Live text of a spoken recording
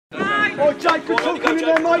Oh, Jake, good talking in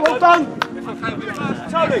there, mate. Well done.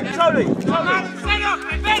 Tony.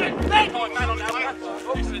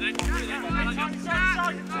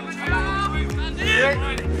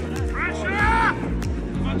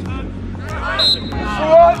 All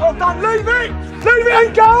right, well done. Leave it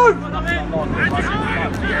and go.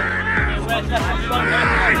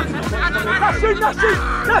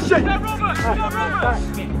 That's it.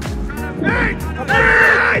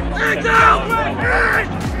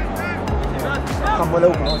 Come well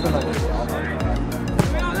organised, isn't it?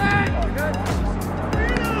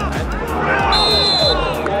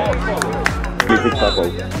 Big trouble.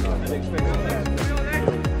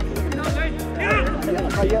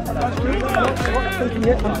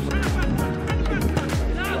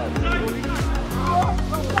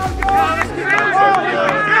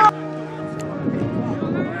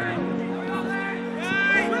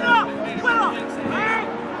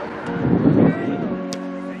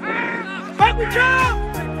 Back with Joe!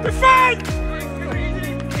 Defend!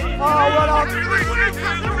 Oh, well done.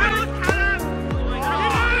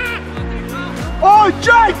 Oh,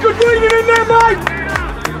 Jake, good reading in there, mate!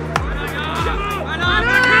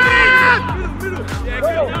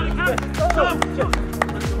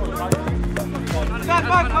 Stand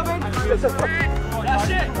back, come in! That's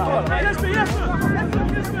it! Yes,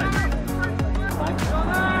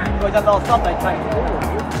 well, that last Sunday,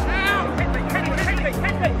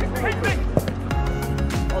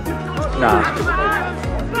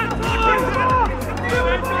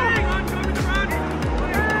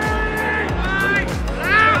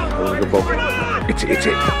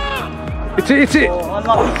 It's it.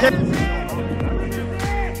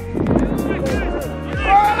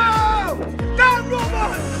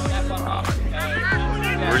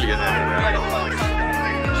 Brilliant.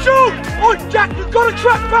 Shoot! Oh, Jack, you've got to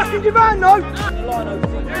track back in your van, though.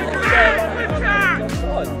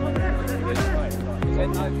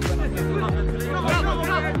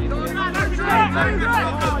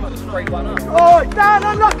 Oh, Dan,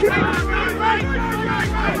 unlucky.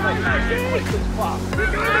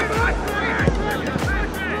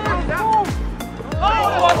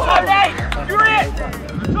 Oh, Tony! You're it!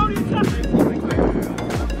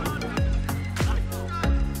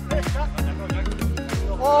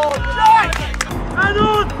 Oh, Jack! Hand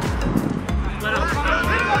on!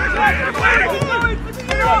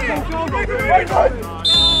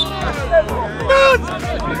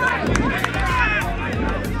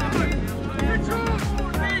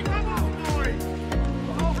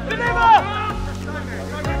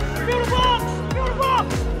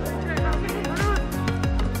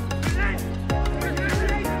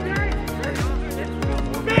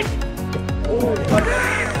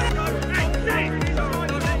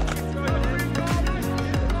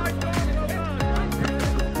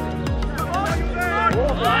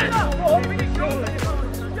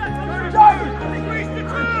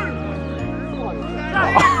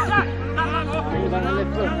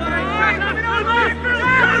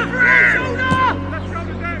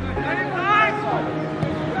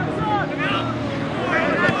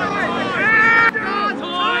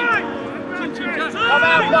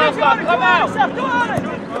 Come out!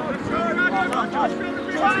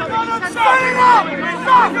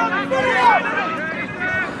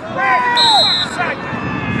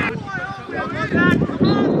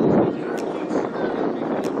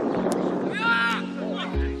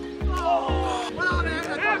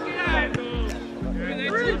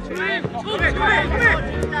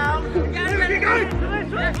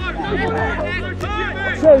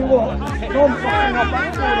 Tell you what, Tom's fucking up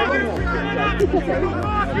that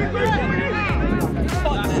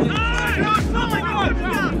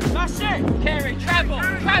That's it! Kerry, travel!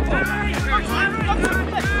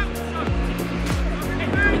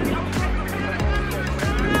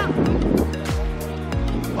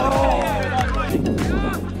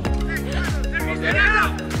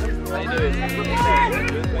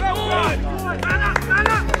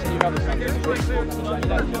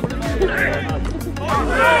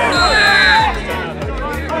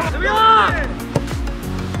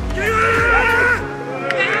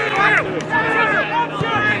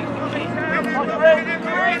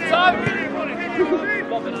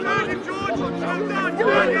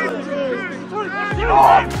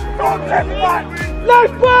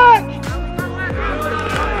 Left back!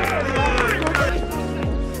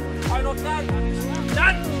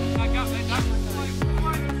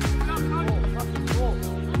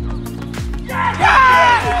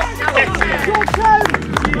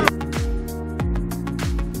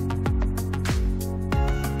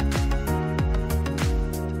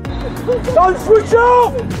 Don't switch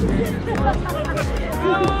off!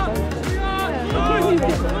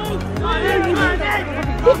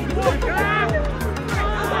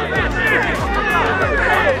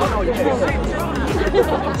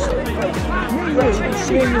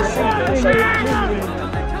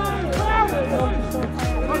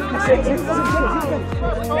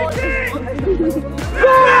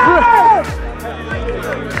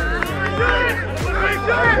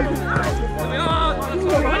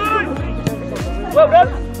 Well done.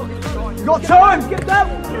 You got time. Get down.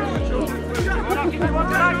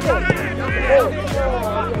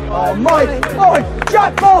 Oh, mate. Oh,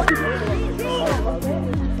 Jack Mark.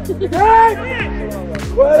 Hey.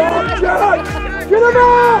 Well done, Jack. Get him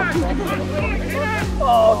out.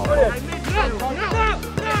 Oh, brilliant.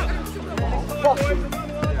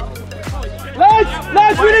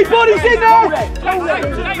 Lads, we need bodies in there.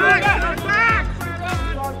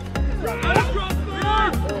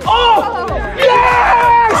 Oh!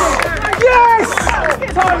 Yes! Yes!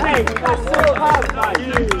 Tony! That's so hard,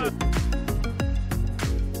 mate.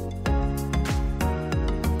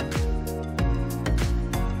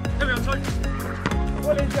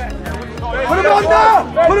 Put him on now!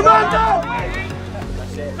 Put him on now!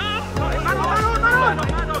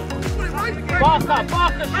 Barker,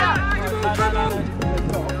 shot!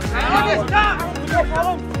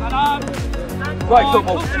 Right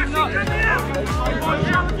football.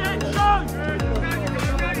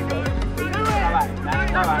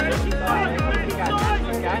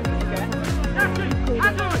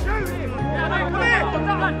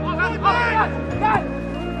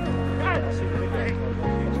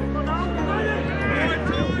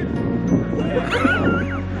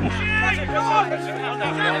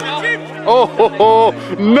 Oh, ho, ho,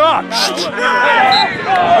 nuts!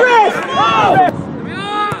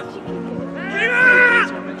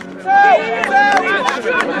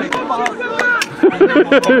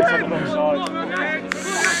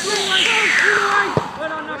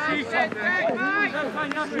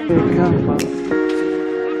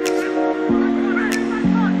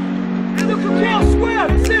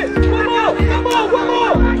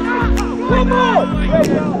 One more!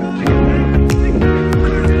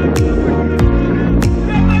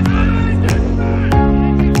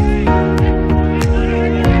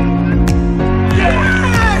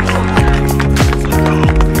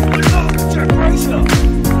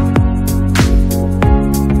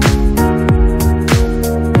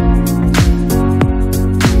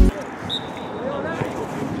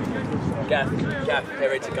 Gav, they're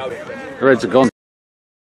ready to go. They're ready to go.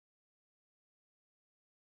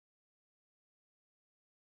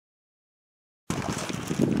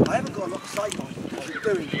 I haven't got a lot to say, guys, because you're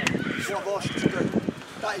doing what I've asked you to do.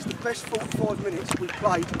 That is the best 45 minutes we've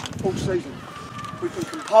played all season. We've been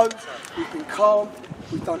composed, we've been calm,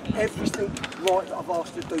 we've done everything right that I've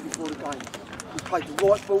asked you to do before the game. We've played the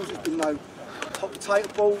right balls, there's been no hot potato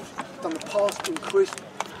balls, we've done the pass, it's been crisp,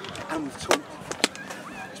 and we've talked.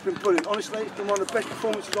 It's been brilliant. Honestly, it's been one of the best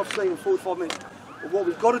performances I've seen in 45 minutes. But what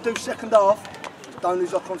we've got to do second half, don't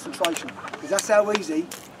lose our concentration, because that's how easy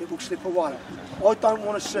it will slip away. I don't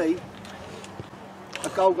want to see a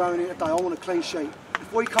goal going in today. I want a clean sheet.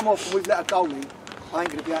 If we come off and we've let a goal in, I ain't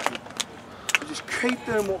going to be happy. So just keep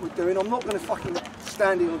doing what we're doing. I'm not going to fucking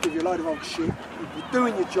stand here and give you a load of old shit. You're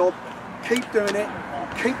doing your job. Keep doing it.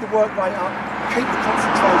 Keep the work rate up. Keep the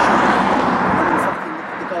concentration. And then fucking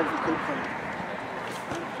the goals will keep coming.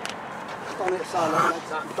 I've done it so long,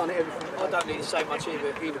 lads. I've done it everything. I don't need to say much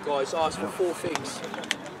either, guys. I asked for 4 things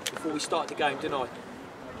before we started the game, didn't I?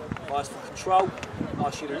 I asked for control, I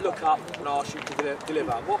asked you to look up, and I asked you to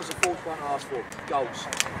deliver. What was the 4th one I asked for? Goals.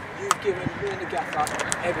 You've given me and the gaffer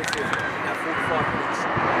everything in that 45 minutes.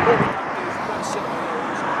 What we don't do is we don't sit on the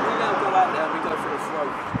goals. We now go out there and we go for the throw.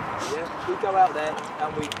 Yeah? We go out there and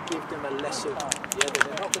we give them a lesson. Yeah, that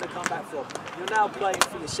they're not going to come back from. You're now playing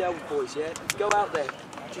for yourselves, boys. Yeah, go out there.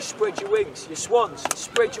 Just spread your wings. Your swans.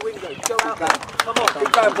 Spread your wings. Go out there. Come on.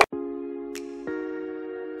 Keep going, boys.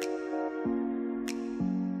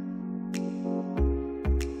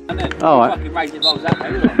 All right. Fucking raise your balls out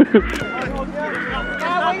there, isn't it?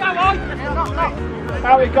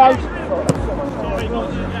 How it goes.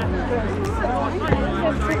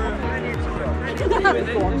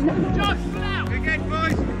 Again,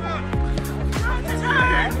 boys, come on.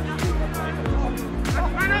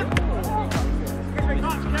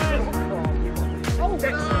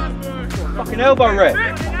 Fucking elbow rep.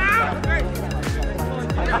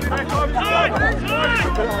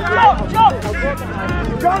 Jump!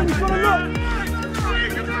 John, you've got to look!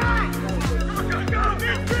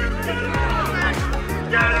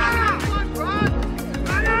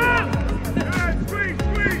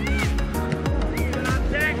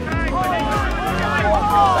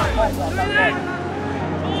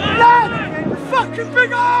 Lad! Fucking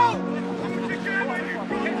big hole!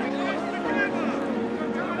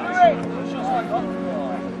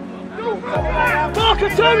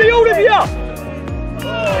 Nakatomi, all of you!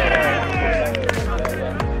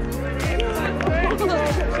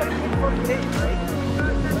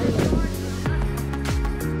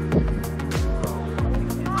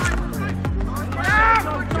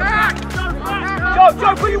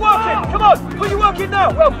 Joe, put your work in! Come on, put your work in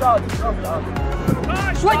now! Well done, well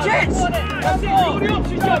done. Switch it! That's it, you got the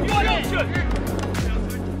option, Joe, you got the option!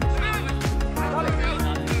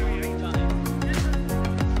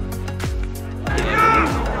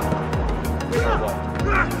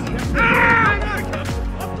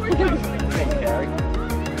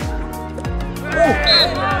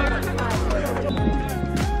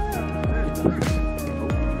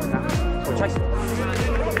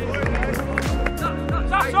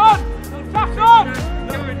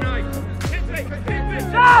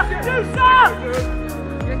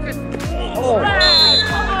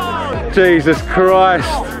 Jesus Christ.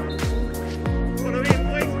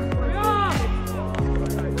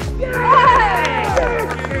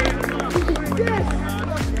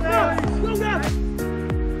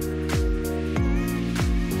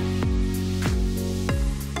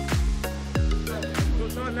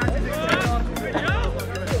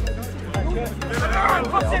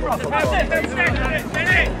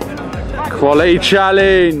 Quality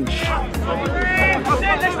challenge.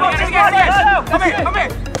 Come here.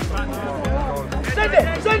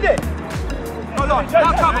 Send it. Hold on,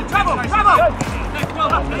 travel.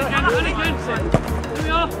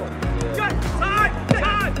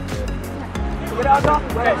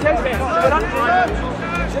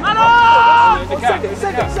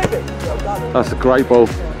 Send it. That's a great ball.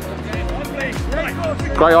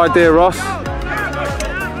 Great idea, Ross.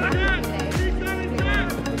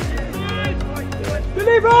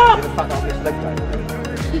 Deliver!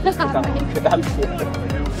 Just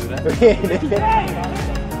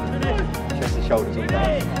the shoulders on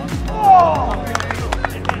that.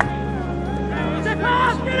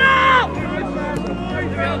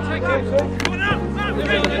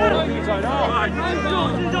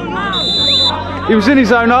 He was in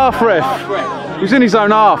his own half, ref. He was in his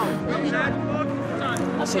own half.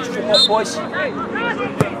 That's it, strip off, boys. Get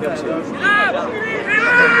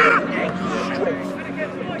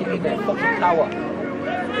in there, fucking power.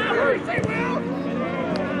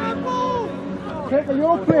 Take the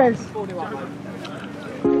your place.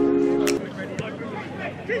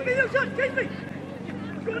 Keep me, keep me!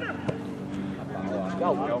 Go.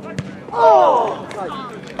 Oh!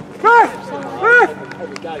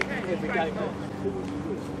 Every game.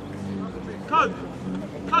 Coke!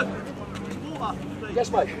 Water, please. Yes,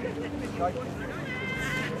 mate.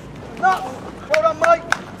 No! Well done, mate.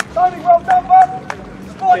 Tony, well done, bud.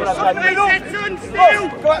 Spot it, son, in the middle.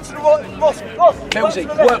 Go out to the right. Ross. Millsy,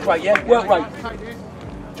 work rate, yeah? Work rate.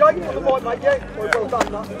 Jake, on the right, mate, yeah? Well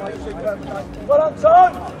done, mate. Well done,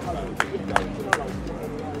 son.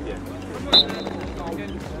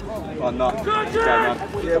 Oh, no.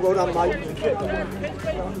 Yeah, well done, mate.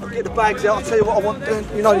 Get the bags out. I'll tell you what I want to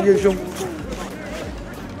do. You know the usual.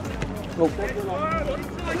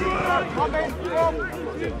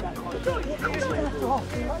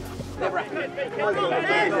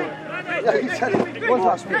 Yeah, you tell him. One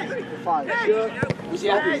last minute. 5. Was he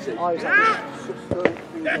happy, is he? I was happy.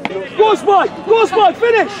 Go on, Spike,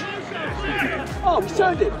 finish! Oh, we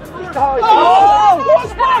turned it. Oh! Go on,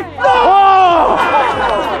 Spike!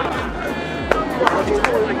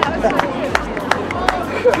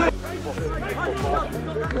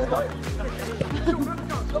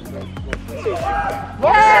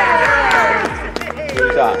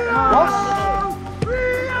 Who's that? Ross?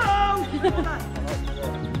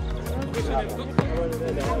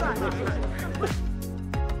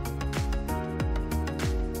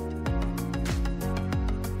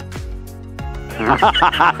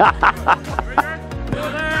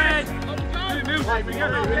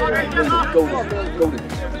 Golden.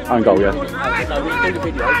 Own goal, yeah. No, we do the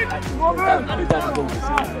video. Who does the goals?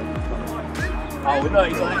 Oh, no,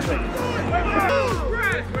 he's on next week.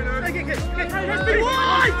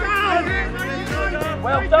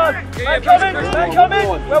 Well done! They're coming!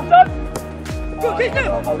 Well done! Go, keep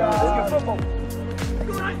them! Good football.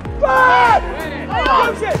 Bad!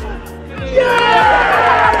 Coach it!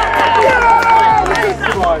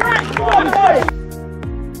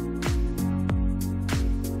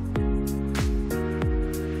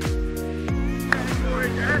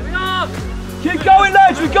 Keep going,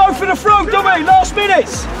 lads, we go for the front, don't we? Last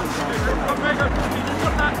minutes!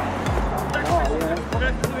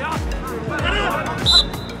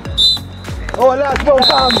 Oh, lads, well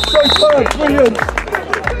done. So good, brilliant.